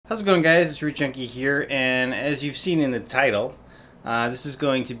How's it going, guys? It's Root Junkie here, and as you've seen in the title, this is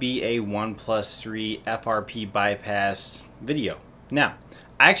going to be a 1+3 FRP bypass video. Now,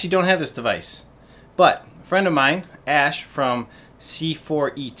 I actually don't have this device, but a friend of mine, Ash from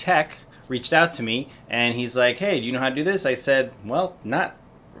C4E Tech, reached out to me, and he's like, hey, do you know how to do this? I said, well, not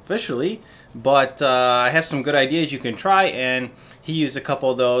officially, but I have some good ideas you can try, and he used a couple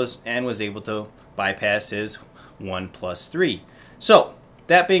of those and was able to bypass his 1+3. So,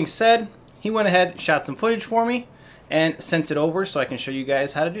 that being said, he went ahead, shot some footage for me, and sent it over so I can show you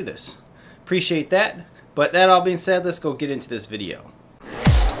guys how to do this. Appreciate that, but that all being said, let's go get into this video.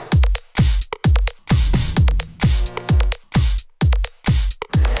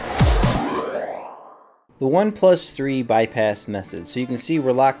 The 1+3 bypass method. So you can see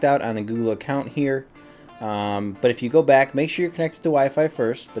we're locked out on a Google account here, but if you go back, make sure you're connected to Wi-Fi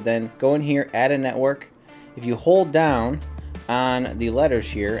first, but then go in here, add a network. If you hold down on the letters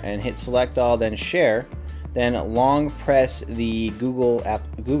here and hit select all, then share, then long press the Google app,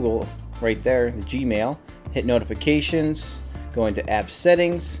 Google right there, the Gmail, hit notifications, go into app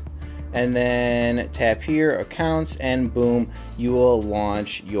settings, and then tap here, accounts, and boom, you will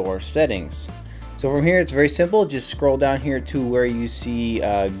launch your settings. So from here it's very simple. Just scroll down here to where you see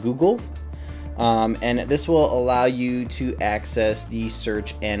Google, and this will allow you to access the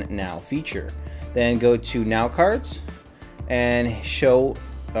search and now feature. Then go to now cards and show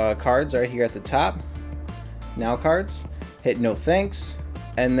cards right here at the top. Now cards, hit no thanks,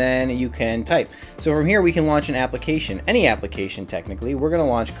 and then you can type. So from here we can launch an application, any application technically. We're going to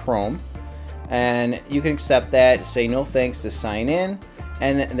launch Chrome, and you can accept that, say no thanks to sign in,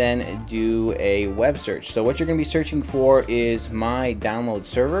 and then do a web search. So what you're going to be searching for is my download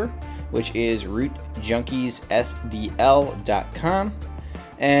server, which is rootjunkiessdl.com.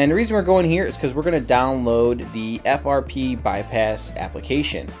 And the reason we're going here is because we're going to download the FRP bypass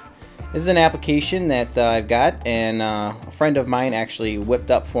application. This is an application that I've got, and a friend of mine actually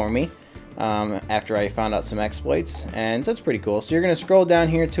whipped up for me after I found out some exploits, and so that's pretty cool. So you're going to scroll down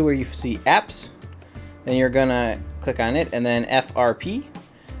here to where you see apps, then you're going to click on it, and then FRP,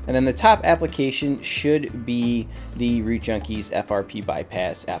 and then the top application should be the Root Junkies FRP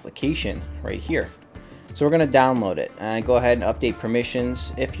bypass application right here. So we're going to download it, and go ahead and update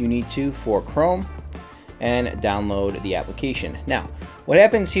permissions if you need to for Chrome, and download the application. Now, what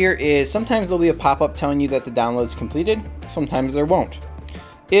happens here is sometimes there'll be a pop-up telling you that the download's completed, sometimes there won't.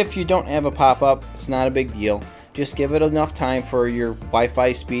 If you don't have a pop-up, it's not a big deal. Just give it enough time for your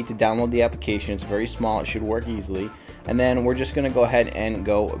Wi-Fi speed to download the application. It's very small, it should work easily. And then we're just going to go ahead and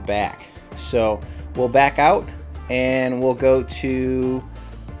go back. So we'll back out, and we'll go to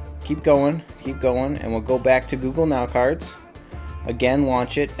keep going, and we'll go back to Google Now Cards. Again,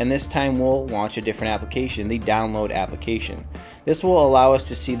 launch it, and this time we'll launch a different application, the download application. This will allow us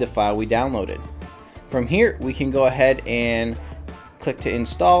to see the file we downloaded. From here, we can go ahead and click to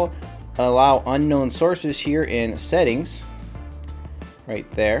install, allow unknown sources here in settings, right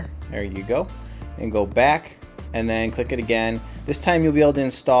there, there you go, and go back, and then click it again. This time you'll be able to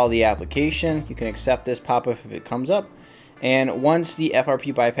install the application. You can accept this pop-up if it comes up. And once the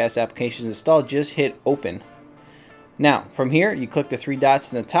FRP bypass application is installed, just hit open. Now, from here, you click the three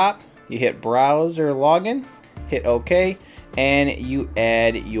dots in the top, you hit browse or login, hit OK, and you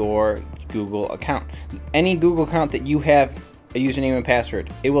add your Google account. Any Google account that you have a username and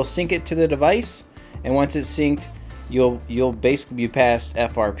password, it will sync it to the device, and once it's synced, you'll basically be past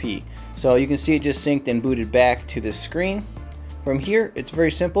FRP. So you can see it just synced and booted back to the screen. From here, it's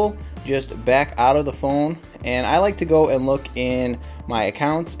very simple. Just back out of the phone, and I like to go and look in my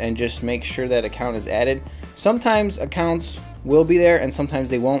accounts and just make sure that account is added. Sometimes accounts will be there and sometimes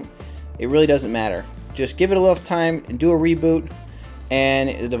they won't. It really doesn't matter. Just give it a little time and do a reboot, and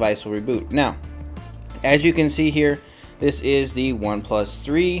the device will reboot. Now, as you can see here, this is the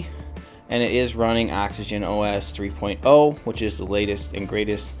 1+3, and it is running Oxygen OS 3.0, which is the latest and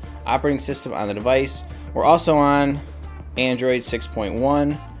greatest operating system on the device. We're also on Android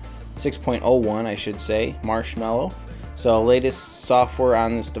 6.01 I should say, Marshmallow. So latest software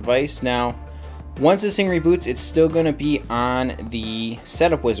on this device. Now, once this thing reboots, it's still going to be on the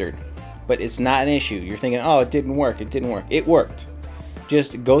setup wizard, but it's not an issue. You're thinking, oh, it didn't work. It worked.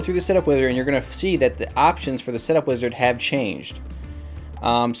 Just go through the setup wizard, and you're going to see that the options for the setup wizard have changed.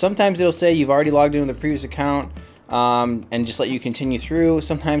 Sometimes it'll say you've already logged into the previous account, and just let you continue through.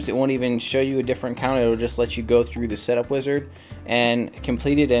 Sometimes it won't even show you a different account. It'll just let you go through the setup wizard and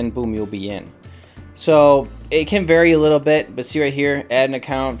complete it, and boom, you'll be in. So it can vary a little bit, but see right here, add an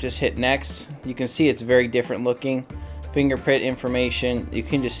account, just hit next. You can see it's very different looking. Fingerprint information, you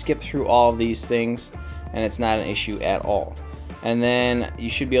can just skip through all of these things, and it's not an issue at all. and then you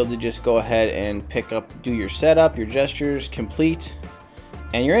should be able to just go ahead and do your setup, your gestures, complete,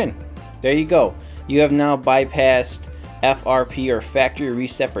 and you're in. There you go. You have now bypassed FRP, or factory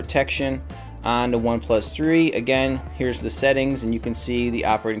reset protection, on the OnePlus 3. Again, here's the settings, and you can see the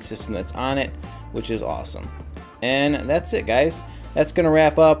operating system that's on it, which is awesome. And that's it, guys. That's gonna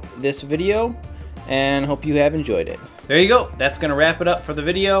wrap up this video, and hope you have enjoyed it. There you go. That's gonna wrap it up for the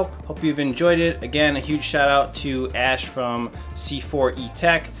video. Hope you've enjoyed it. Again, a huge shout out to Ash from C4E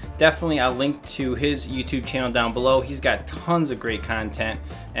Tech. Definitely, I'll link to his YouTube channel down below. He's got tons of great content.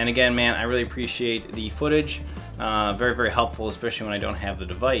 And again, man, I really appreciate the footage. Very, very helpful, especially when I don't have the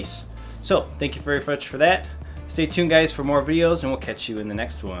device. So, thank you very much for that. Stay tuned, guys, for more videos, and we'll catch you in the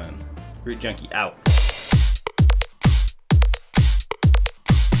next one. Root Junkie out.